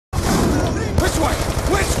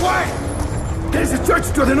Quiet! There's a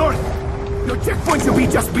church to the north. Your checkpoint should be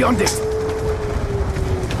just beyond it.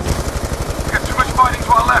 Got too much fighting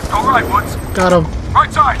to our left. All right, Woods. Got him.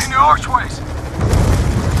 Right side, in the archways.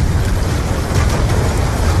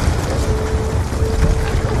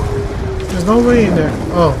 There's no way in there.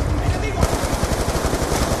 Oh.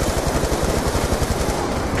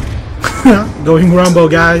 Going Rumble,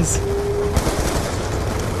 guys.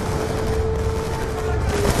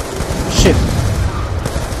 Shit.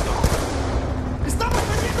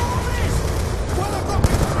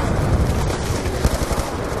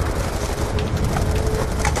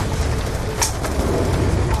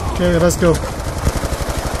 Okay, let's go.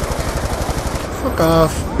 Fuck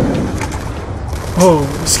off. Oh,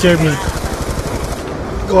 you scared me.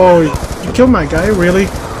 Oh, you killed my guy, really?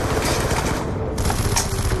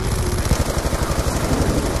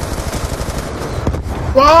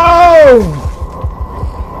 Whoa!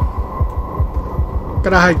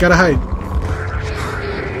 Gotta hide, gotta hide.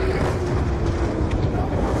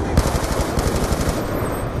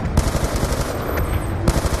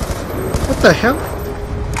 What the hell?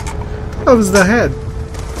 That was the head.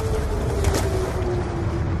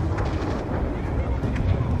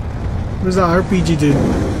 Where's the RPG dude?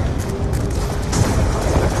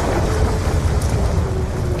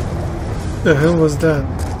 The hell was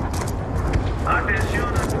that?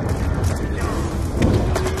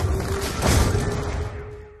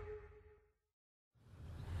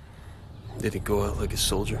 Did he go out like a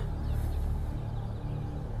soldier?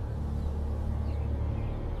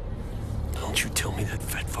 Don't you tell me that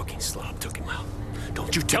fat fucking slob took him out.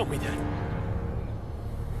 Don't you tell me that.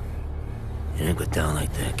 You didn't go down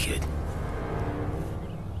like that, kid.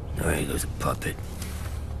 There he goes, a puppet.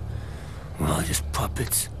 We're all just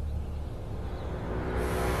puppets.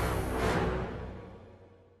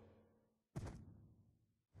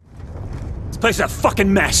 This place is a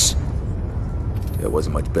fucking mess. It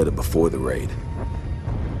wasn't much better before the raid.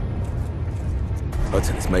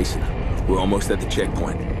 Hudson, it's Mason. We're almost at the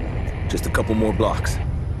checkpoint. Just a couple more blocks.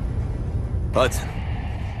 Hudson.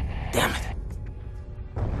 Damn it.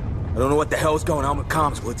 I don't know what the hell's going on with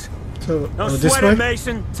comms, Woods. So, Don't this sweat way? it,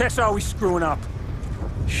 Mason. Tech's always screwing up.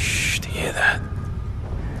 Shh, do you hear that?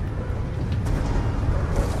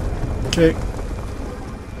 Okay.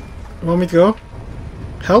 You want me to go?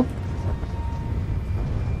 Help?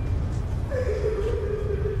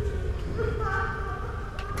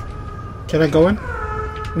 Can I go in?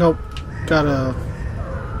 Nope. Gotta...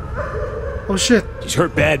 Oh shit. He's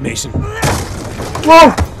hurt bad, Mason.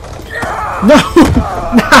 Whoa! No!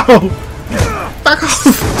 No! Back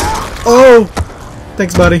off! Oh!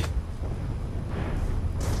 Thanks, buddy.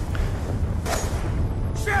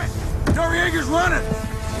 Shit! Noriega's running!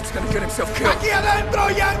 He's gonna get himself killed.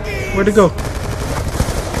 Where'd it go?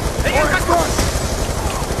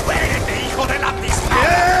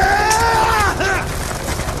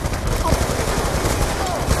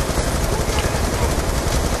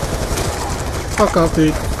 Fuck off, dude.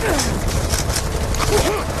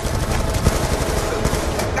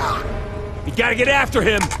 You gotta get after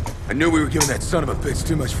him. I knew we were giving that son of a bitch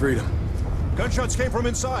too much freedom. Gunshots came from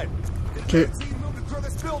inside. Okay. Moving through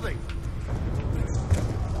this building.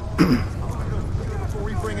 Before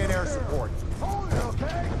we bring in air support. Hold it,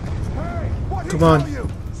 okay? Hey, what Come on. you?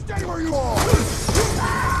 Stay where you are.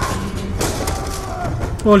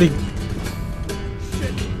 Holy.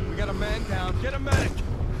 Shit, we got a man down. Get a medic.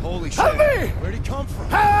 Holy shit. Help me! Where'd he come from?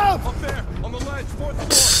 Help! Up there, on the ledge, fourth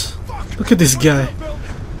floor. Fuck. Look at this guy.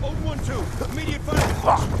 012, immediate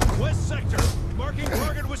fire. West sector. Marking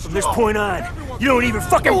target with From this point on, you don't even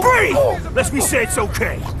fucking breathe! Let me say it's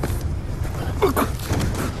okay.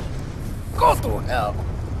 Go to hell.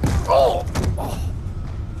 Oh.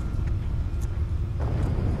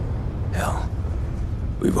 Hell,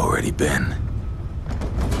 we've already been.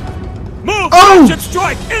 Move! Oh! Should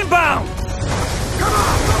strike! Inbound!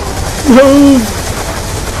 Move!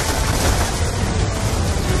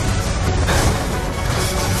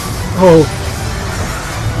 Oh.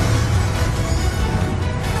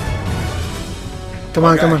 Come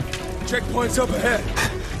on, come on. Checkpoint's up ahead.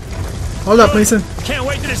 Hold up, Mason. Can't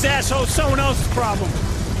wait till this asshole's someone else's problem.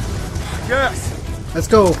 Yes. Let's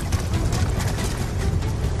go.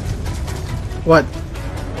 What?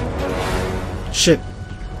 Shit.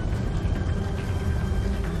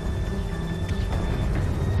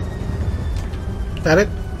 That it?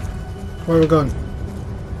 Where are we going?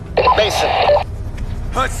 Mason,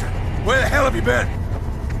 Hudson, where the hell have you been?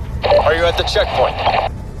 are you at the checkpoint?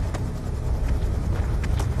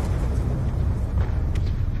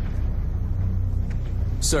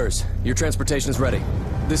 Sirs, your transportation is ready.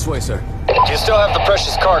 This way, sir. Do you still have the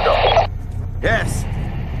precious cargo? Yes.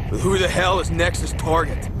 Who the hell is Nexus'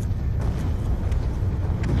 target?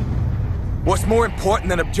 What's more important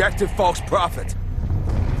than objective false profit?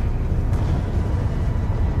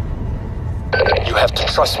 You have to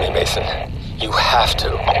trust me, Mason. You have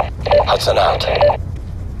to. Hudson out.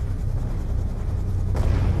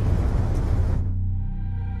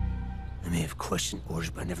 I may have questioned orders,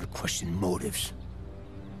 but I never questioned motives.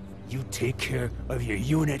 You take care of your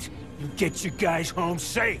unit, you get your guys home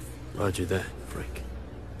safe. Roger that, freak.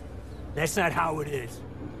 That's not how it is.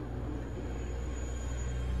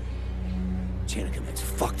 Chain of command's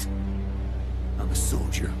fucked. I'm a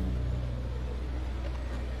soldier.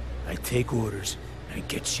 I take orders, and I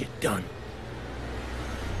get shit done.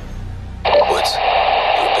 Woods,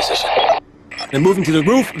 your position. They're moving to the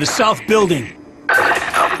roof of the south building.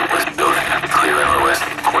 Top of the west building. Clear in the west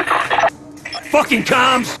corridor. Fucking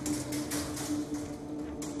comms!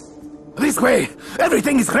 This way!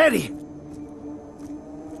 Everything is ready!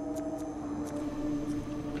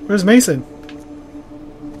 Where's Mason?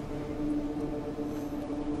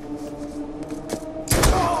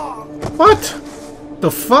 What?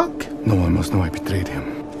 The fuck? No one must know I betrayed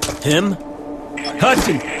him. Him?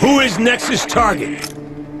 Hudson, who is Nexus' target?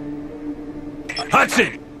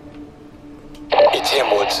 Hudson! It's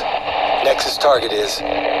him, Woods. Nexus target is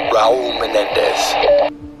Raul Menendez.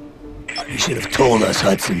 You should have told us,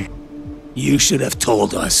 Hudson. You should have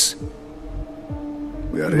told us.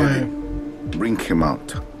 We are ready. Bring him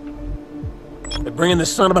out. They're bringing the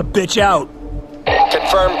son of a bitch out.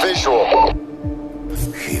 Confirm visual.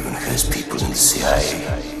 He even has people in the CIA.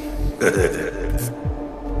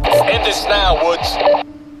 End this now, Woods.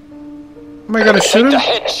 Am I gonna shoot Take the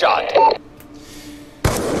him? headshot.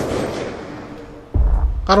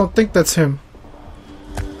 I don't think that's him.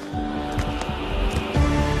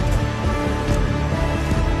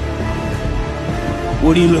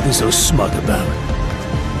 What are you looking so smug about?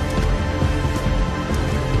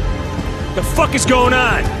 The fuck is going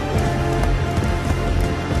on?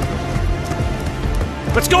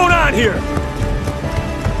 What's going on here?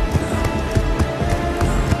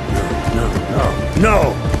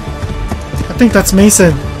 No. I think that's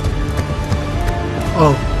Mason.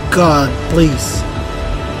 Oh God, please.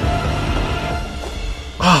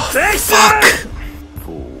 Oh, fuck!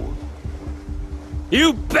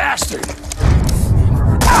 You bastard!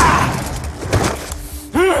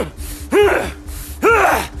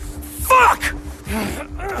 Fuck!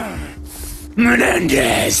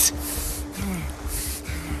 Menendez!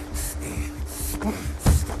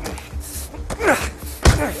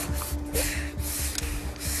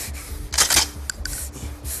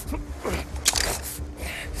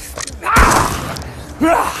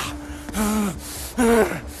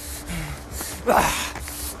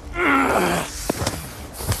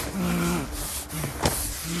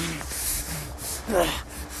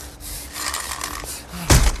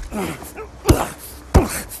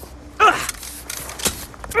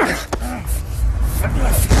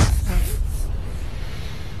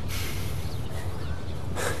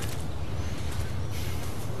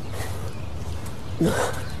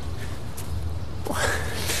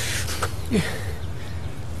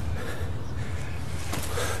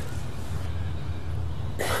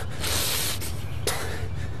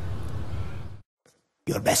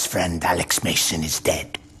 Your best friend, Alex Mason, is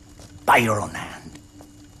dead. By your own hand.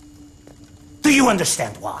 Do you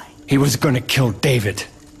understand why? He was gonna kill David.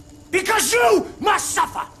 Because you must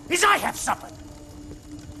suffer, as I have suffered.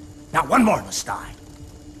 Now one more must die.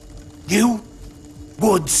 You,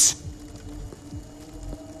 Woods,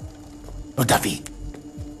 or David.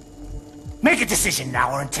 Make a decision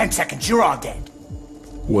now, or in 10 seconds you're all dead.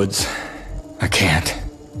 Woods, I can't.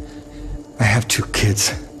 I have 2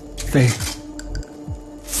 kids. They...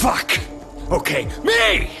 Fuck! Okay,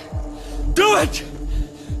 me! Do it!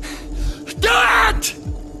 Do it!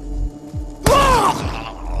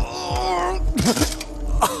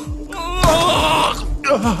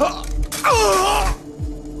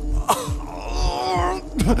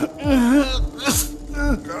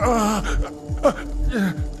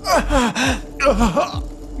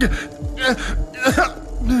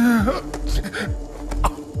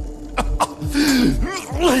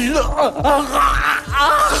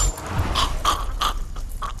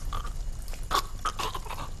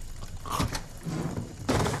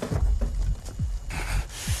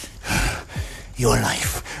 Your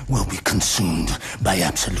life will be consumed by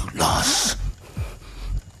absolute loss.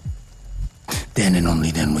 Then and only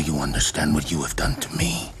then will you understand what you have done to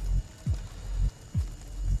me.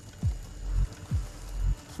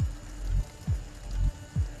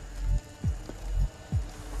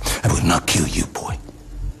 I would not kill you, boy.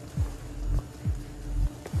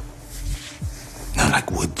 Not like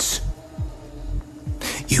Woods.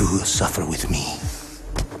 You will suffer with me.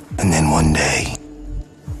 And then one day,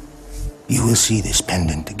 you will see this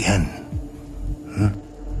pendant again.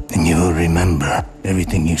 And you will remember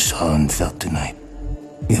everything you saw and felt tonight.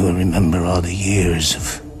 You will remember all the years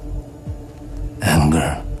of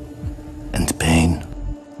anger and pain.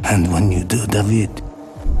 And when you do, David,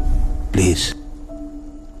 please,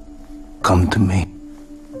 come to me.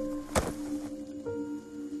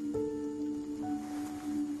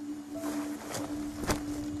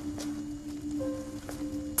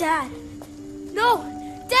 Dad! No!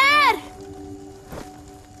 Dad!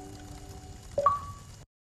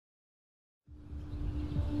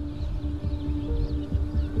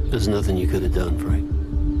 There's nothing you could have done, Frank.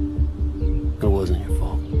 It wasn't your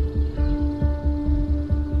fault.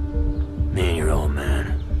 Me and your old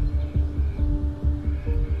man.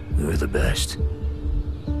 We were the best.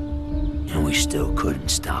 And we still couldn't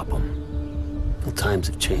stop him. Well, times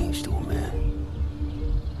have changed, old man.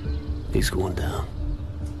 He's going down.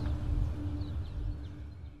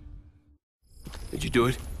 Did you do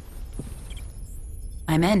it?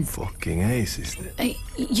 I'm in. Fucking ace, isn't it?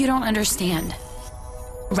 You don't understand.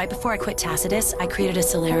 Right before I quit Tacitus, I created a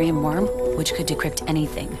Solarium worm, which could decrypt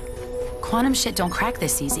anything. Quantum shit don't crack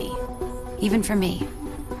this easy. Even for me.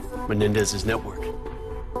 Menendez's network.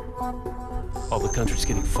 All the country's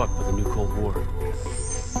getting fucked with a new Cold War.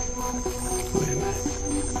 Wait a minute.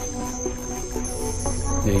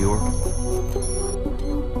 New York,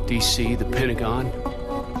 DC, the Pentagon,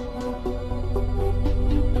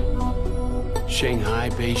 Shanghai,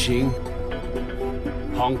 Beijing,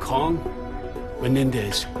 Hong Kong.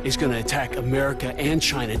 Menendez is gonna attack America and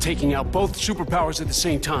China, taking out both superpowers at the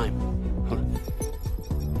same time. Hold on.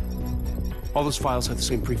 All those files have the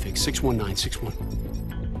same prefix, 61961.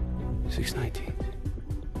 619.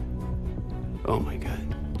 Oh my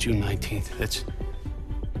God, June 19th. That's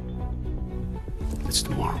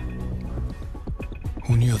tomorrow.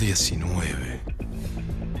 Junio 19.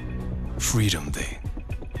 Freedom Day.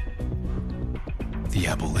 The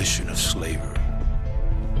abolition of slavery.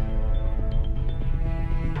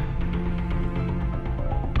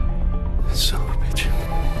 Son of a bitch.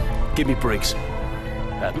 Give me breaks.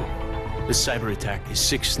 Admiral, the cyber attack is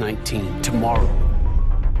 619 tomorrow.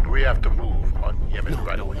 We have to move on Yemen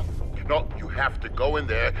right No. away. No, you have to go in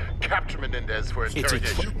there, capture Menendez for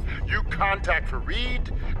interrogation. You contact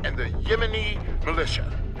Fareed and the Yemeni militia.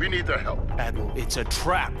 We need their help. Admiral, it's a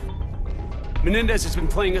trap. Menendez has been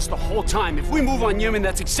playing us the whole time. If we move on Yemen,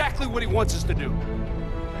 that's exactly what he wants us to do.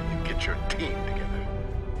 Now you get your team together.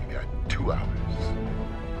 You got 2 hours.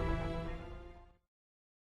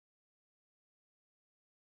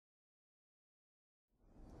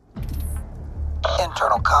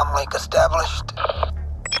 Internal comm link established.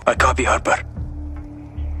 I copy, Harper.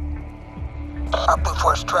 Our Blue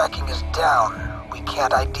Force tracking is down. We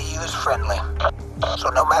can't ID you as friendly. So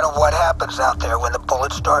no matter what happens out there when the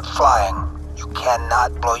bullets start flying, you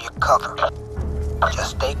cannot blow your cover.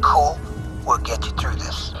 Just stay cool. We'll get you through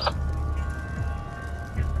this.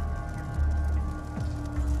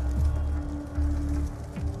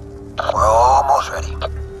 We're almost ready.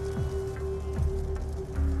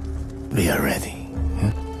 We are ready.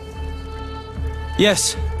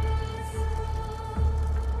 Yes.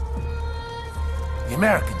 The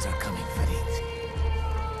Americans are coming, Fareed.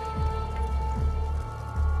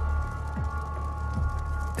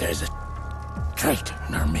 There's a traitor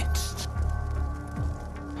in our midst.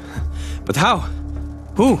 But how?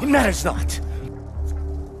 Who? It matters not.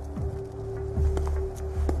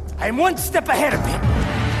 I'm one step ahead of him.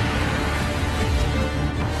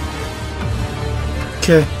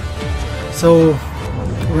 Okay. So,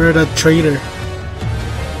 we're the traitor.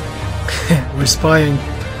 We're spying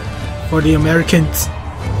for the Americans.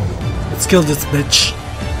 Let's kill this bitch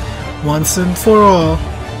once and for all.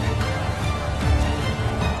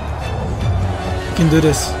 We can do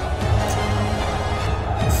this.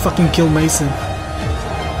 Fucking kill Mason.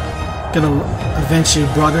 Gonna avenge you,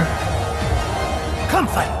 brother. Come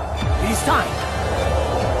fight. It is time.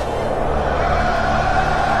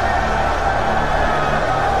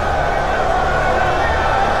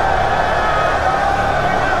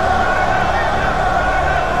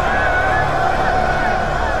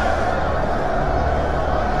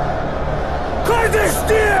 Cordis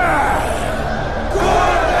Die!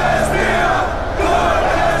 Cordis Die!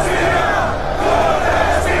 Cordis Die!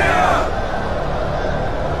 Cordis Die!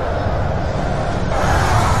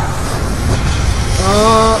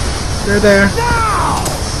 They're there.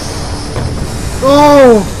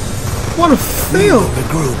 Oh! What a fail! The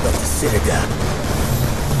group of the Citadel.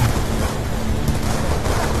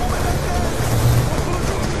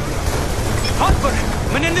 Harper!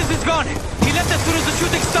 Menendez is gone. He left as soon as the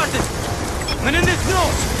shooting started. Menendez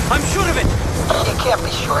knows. I'm sure of it. You can't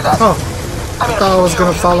be sure of that. Oh, I thought I was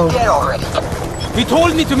gonna follow. Dead already. He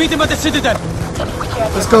told me to meet him at the Citadel.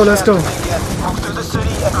 Let's go, let's go. Move through the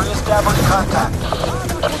city and re-establish contact.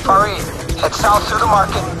 Farid, head south through the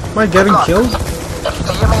market. Am I getting killed?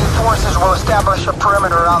 The Yemeni forces will establish a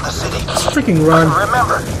perimeter around the city. Let's freaking run.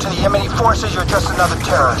 Remember, to the Yemeni forces, you're just another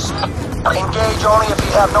terrorist. Engage only if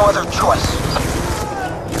you have no other choice.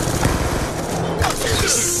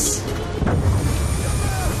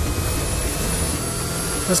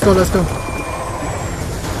 Let's go, let's go.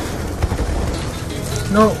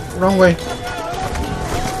 No, wrong way.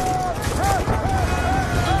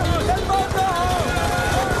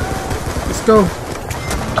 Let's go.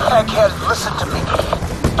 Egghead, listen to me.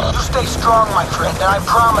 You stay strong, my friend, and I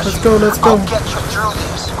promise let's go. I'll get you through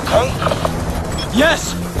this, okay?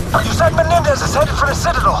 Yes! You said Menendez is headed for the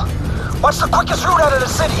Citadel. What's the quickest route out of the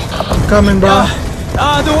city? Coming, bro.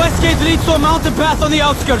 The west gate leads to a mountain path on the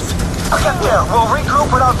outskirts. Get there. We'll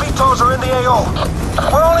regroup when our Vitos are in the AO.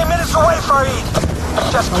 We're only minutes away, Farid.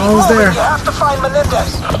 Just keep moving. There. You have to find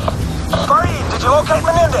Menendez. Farid, did you locate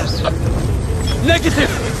Menendez?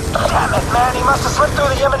 Negative. Damn it, man. He must have slipped through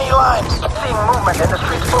the Yemeni lines. Seeing movement in the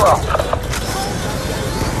streets below.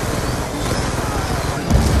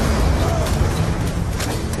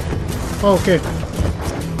 Okay.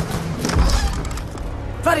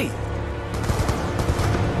 Farid.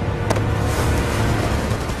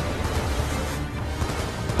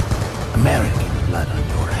 American blood on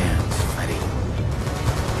your hands, Farid.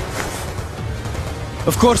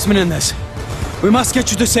 Of course, Menendez. We must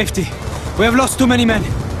get you to safety. We have lost too many men.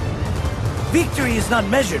 Victory is not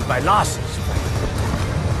measured by losses.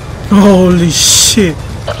 Holy shit.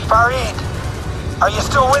 Farid, are you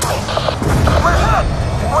still with me? We're hit!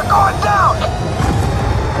 We're going down!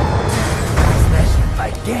 It's measured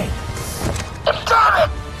by gain. Damn it!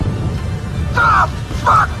 Ah,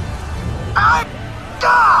 fuck!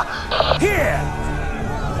 Here!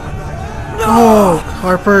 No! Oh,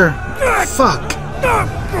 Harper. Fuck.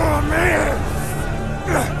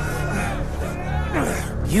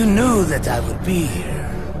 You knew that I would be here.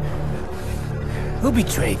 Who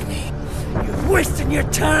betrayed me? You're wasting your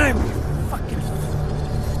time, you fucking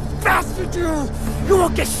bastard, you! You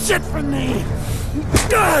won't get shit from me!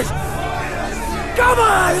 Good! Come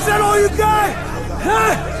on! Is that all you got?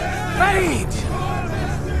 Huh? Farid!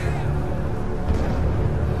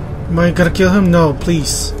 Am I gonna kill him? No,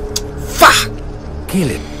 please. Fuck! Kill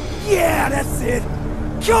him. Yeah, that's it.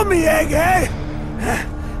 Kill me, egghead!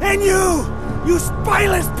 And you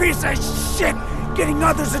spineless piece of shit! Getting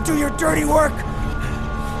others to do your dirty work!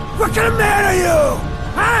 What kind of man are you?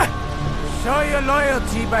 Huh? Show your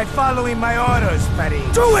loyalty by following my orders,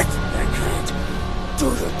 Farid. Do it! Egghead! Do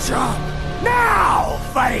the job! Now,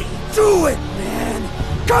 Farid! Do it,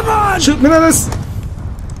 man! Come on! Shoot me, Menendez!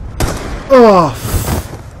 Oh,